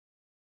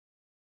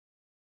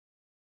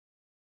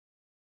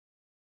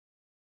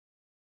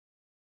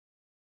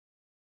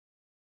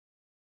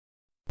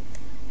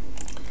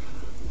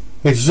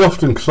It is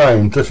often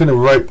claimed that in a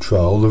rape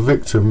trial the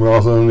victim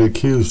rather than the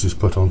accused is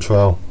put on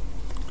trial.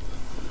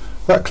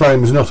 That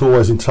claim is not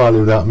always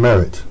entirely without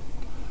merit,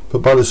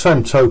 but by the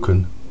same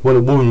token, when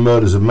a woman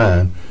murders a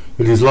man,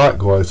 it is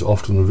likewise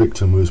often the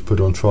victim who is put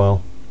on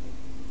trial.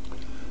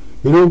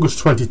 In August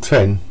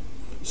 2010,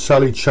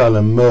 Sally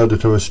Challen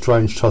murdered her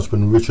estranged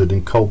husband Richard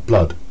in cold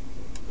blood.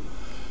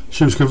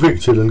 She was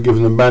convicted and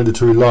given a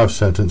mandatory life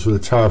sentence with a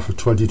tariff of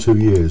 22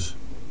 years.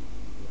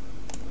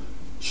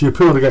 She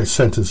appealed against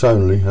sentence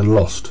only and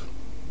lost.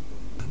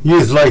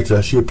 Years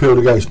later, she appealed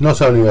against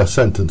not only her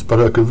sentence but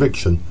her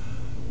conviction,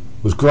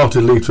 was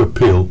granted leave to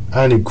appeal,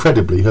 and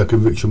incredibly her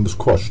conviction was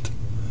quashed.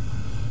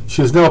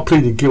 She has now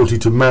pleaded guilty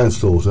to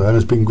manslaughter and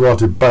has been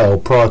granted bail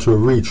prior to a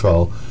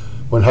retrial,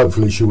 when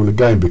hopefully she will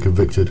again be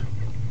convicted.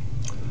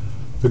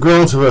 The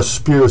grounds of her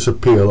spurious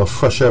appeal are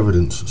fresh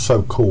evidence,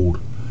 so called.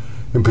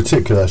 In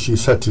particular, she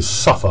is said to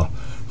suffer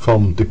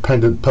from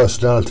dependent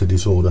personality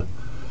disorder,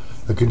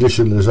 a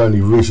condition that has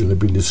only recently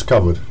been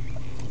discovered,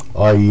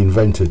 i.e.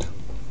 invented.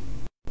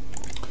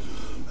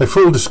 A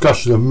full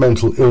discussion of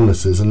mental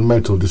illnesses and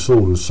mental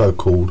disorders, so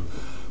called,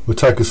 would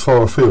take us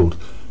far afield,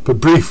 but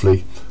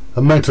briefly,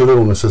 a mental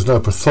illness has no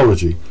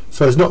pathology,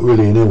 so it's not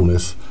really an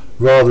illness,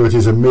 rather it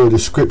is a mere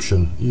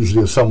description,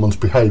 usually of someone's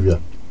behaviour.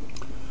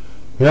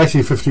 In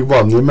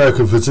 1851, the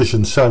American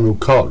physician Samuel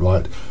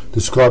Cartwright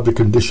described a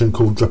condition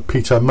called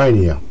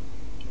drapetomania.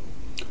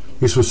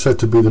 This was said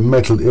to be the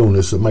mental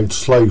illness that made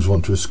slaves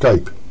want to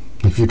escape,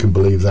 if you can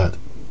believe that.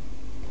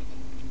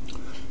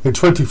 In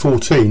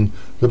 2014,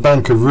 the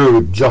banker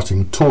Rurik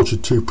Jutting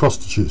tortured 2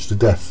 prostitutes to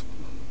death.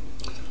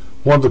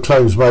 One of the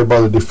claims made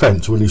by the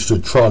defence when he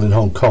stood trial in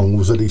Hong Kong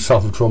was that he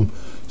suffered from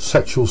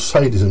sexual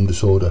sadism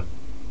disorder.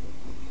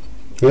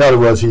 In other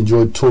words, he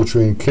enjoyed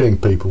torturing and killing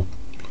people.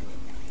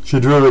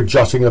 Should Rurik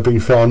Jutting have been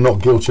found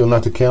not guilty on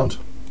that account?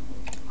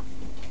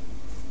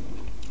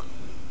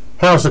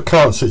 How has the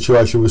current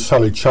situation with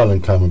Sally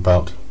Challen come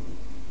about?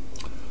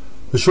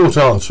 The short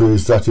answer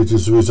is that it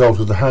is the result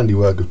of the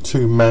handiwork of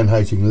 2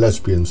 man-hating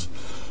lesbians,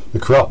 the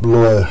corrupt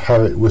lawyer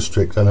Harriet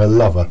Wistrick and her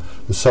lover,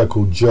 the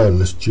so-called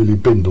journalist Julie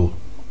Bindel.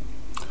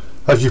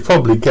 As you've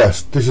probably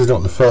guessed, this is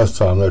not the first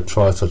time they've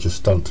tried such a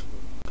stunt.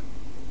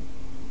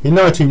 In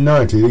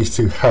 1990, these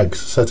 2 hags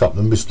set up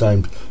the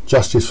misnamed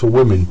Justice for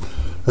Women,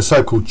 a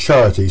so-called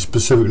charity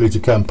specifically to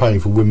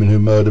campaign for women who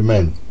murder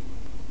men.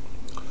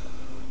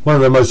 One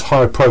of their most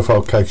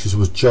high-profile cases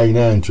was Jane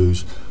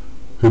Andrews,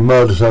 who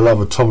murdered her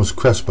lover Thomas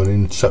Cressman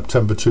in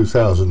September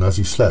 2000 as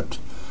he slept,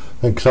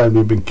 and claimed he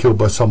had been killed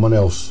by someone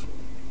else.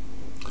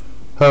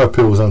 Her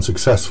appeal was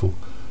unsuccessful,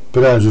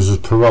 but Andrews was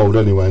paroled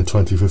anyway in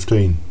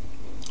 2015.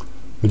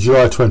 In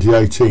July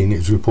 2018, it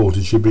was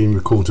reported she had been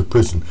recalled to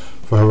prison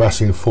for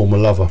harassing a former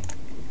lover.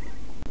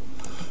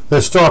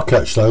 Their star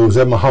catch, though, was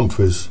Emma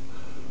Humphreys,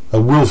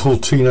 a willful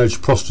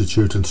teenage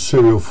prostitute and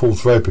serial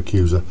false rape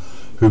accuser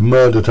who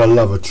murdered her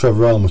lover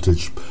Trevor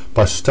Armitage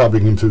by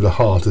stabbing him through the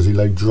heart as he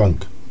lay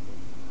drunk.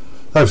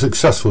 They were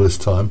successful this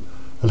time,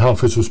 and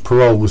Humphreys was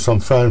paroled with some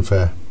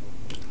fanfare.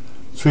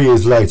 3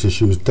 years later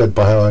she was dead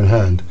by her own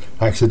hand,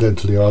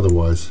 accidentally or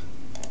otherwise.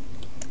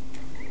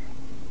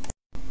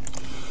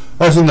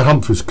 As in the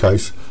Humphreys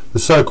case, the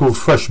so-called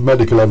fresh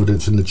medical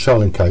evidence in the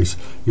Challen case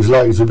is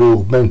likely to be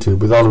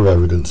augmented with other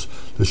evidence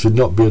that should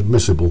not be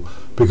admissible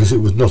because it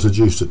was not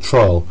adduced at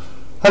trial,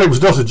 and it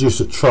was not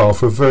adduced at trial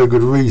for a very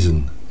good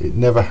reason: it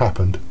never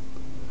happened.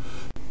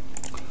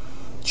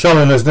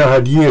 Challen has now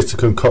had years to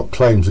concoct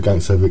claims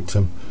against her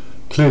victim,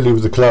 clearly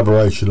with the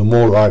collaboration or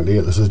more likely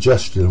at the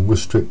suggestion of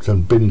Wistrick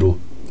and Bindel.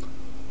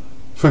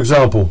 For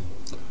example,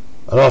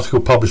 an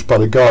article published by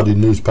the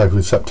Guardian newspaper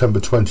in September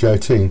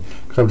 2018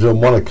 claimed that on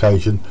one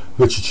occasion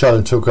Richard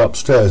Challen took her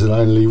upstairs and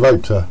anally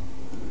raped her.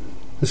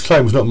 This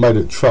claim was not made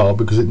at trial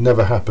because it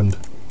never happened.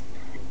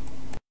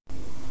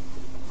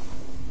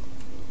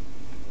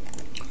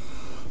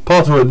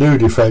 Part of her new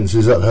defence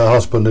is that her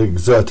husband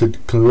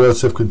exerted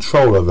coercive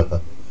control over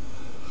her.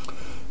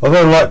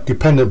 Although, like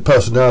dependent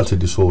personality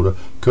disorder,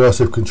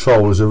 coercive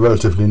control is a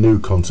relatively new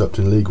concept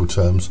in legal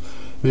terms,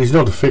 it is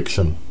not a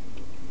fiction.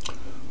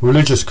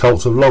 Religious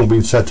cults have long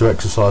been said to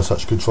exercise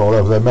such control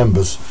over their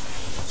members,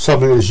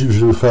 something that is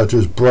usually referred to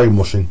as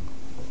brainwashing.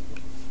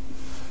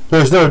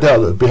 There is no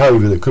doubt that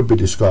behaviour that could be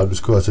described as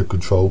coercive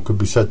control could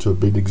be said to have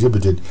been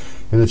exhibited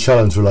in the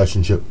Challen's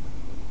relationship,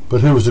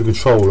 but who was the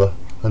controller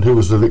and who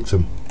was the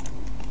victim?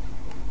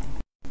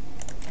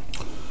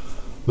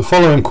 The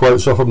following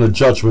quotes are from the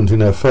judgment in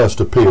her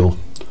first appeal.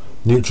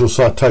 Neutral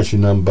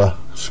citation number,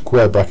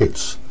 square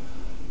brackets,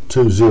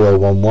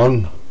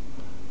 2011,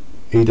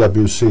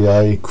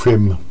 EWCA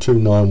CRIM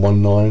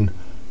 2919,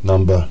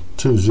 number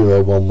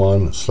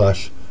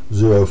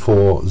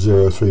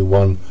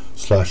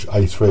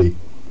 2011/04031/A3.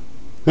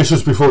 This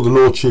was before the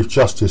Lord Chief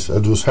Justice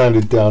and was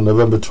handed down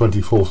November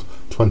 24th,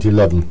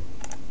 2011.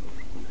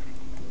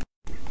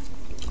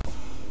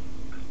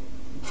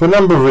 For a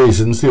number of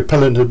reasons, the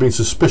appellant had been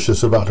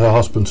suspicious about her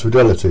husband's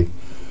fidelity.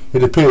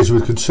 It appears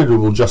with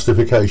considerable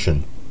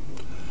justification.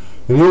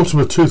 In the autumn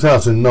of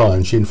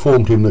 2009, she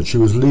informed him that she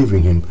was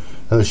leaving him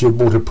and that she had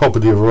bought a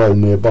property of her own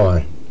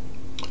nearby.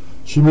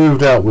 She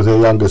moved out with her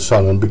younger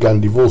son and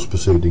began divorce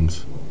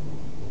proceedings.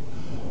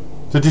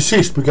 The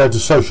deceased began to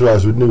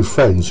socialise with new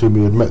friends whom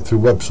he had met through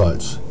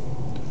websites.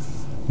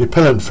 The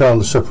appellant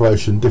found the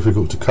separation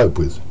difficult to cope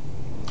with.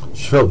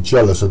 She felt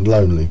jealous and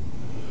lonely.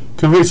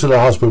 Convinced that her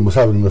husband was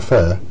having an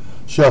affair,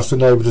 she asked a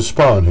neighbour to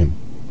spy on him.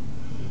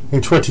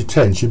 In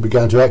 2010 she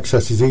began to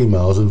access his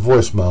emails and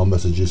voicemail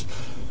messages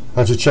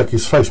and to check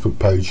his Facebook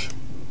page.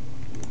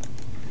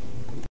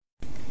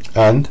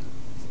 And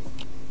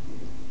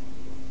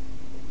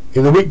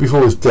in the week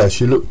before his death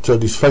she looked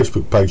at his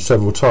Facebook page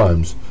several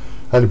times,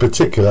 and in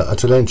particular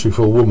at an entry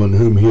for a woman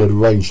whom he had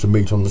arranged to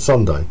meet on the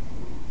Sunday.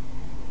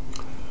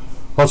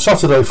 On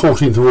Saturday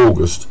 14th of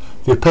August,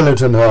 the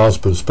appellant and her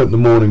husband spent the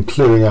morning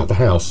clearing out the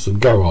house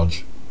and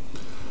garage.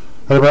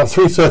 At about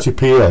 3:30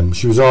 p.m.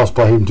 she was asked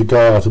by him to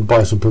go out and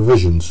buy some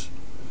provisions.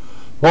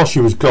 While she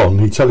was gone,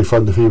 he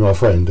telephoned a female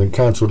friend and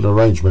cancelled an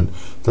arrangement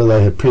that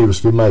they had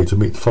previously made to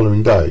meet the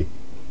following day.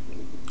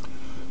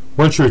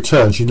 When she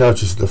returned, she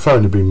noticed that the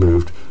phone had been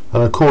moved,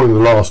 and on calling the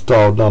last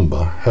dialed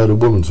number, heard a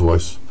woman's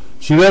voice.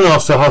 She then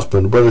asked her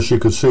husband whether she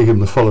could see him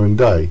the following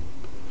day.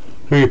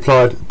 He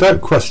replied,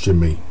 "Don't question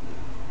me,"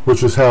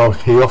 which was how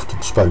he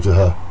often spoke to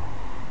her.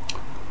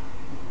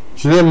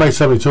 She then made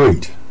something to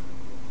eat.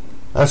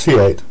 As he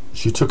ate,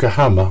 she took a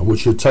hammer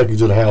which she had taken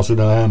to the house in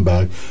her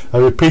handbag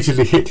and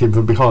repeatedly hit him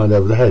from behind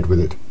over the head with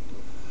it.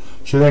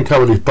 She then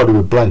covered his body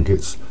with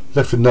blankets,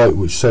 left a note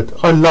which said,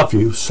 "I love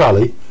you,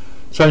 Sally,"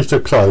 changed her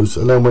clothes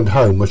and then went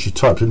home, where she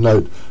typed a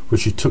note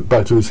which she took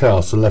back to his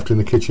house and left in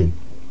the kitchen.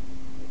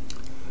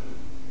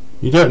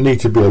 You don't need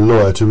to be a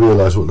lawyer to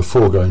realise what the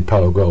foregoing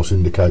paragraphs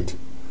indicate.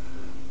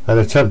 An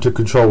attempt to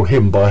control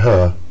him by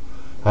her,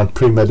 and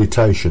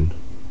premeditation.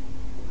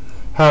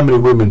 How many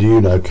women do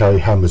you know carry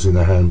hammers in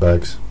their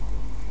handbags?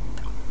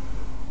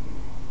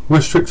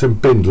 Wistrick and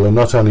Bindle are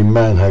not only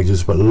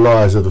man-haters but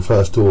liars of the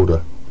first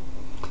order.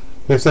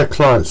 If their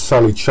client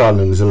Sally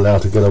Challen is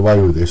allowed to get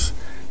away with this,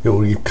 it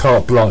will give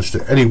carte blanche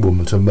to any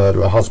woman to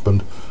murder a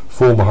husband,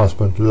 former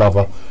husband,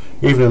 lover,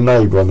 even a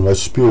neighbour on the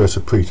most spurious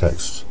of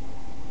pretexts.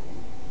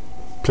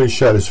 Please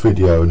share this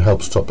video and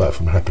help stop that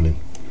from happening.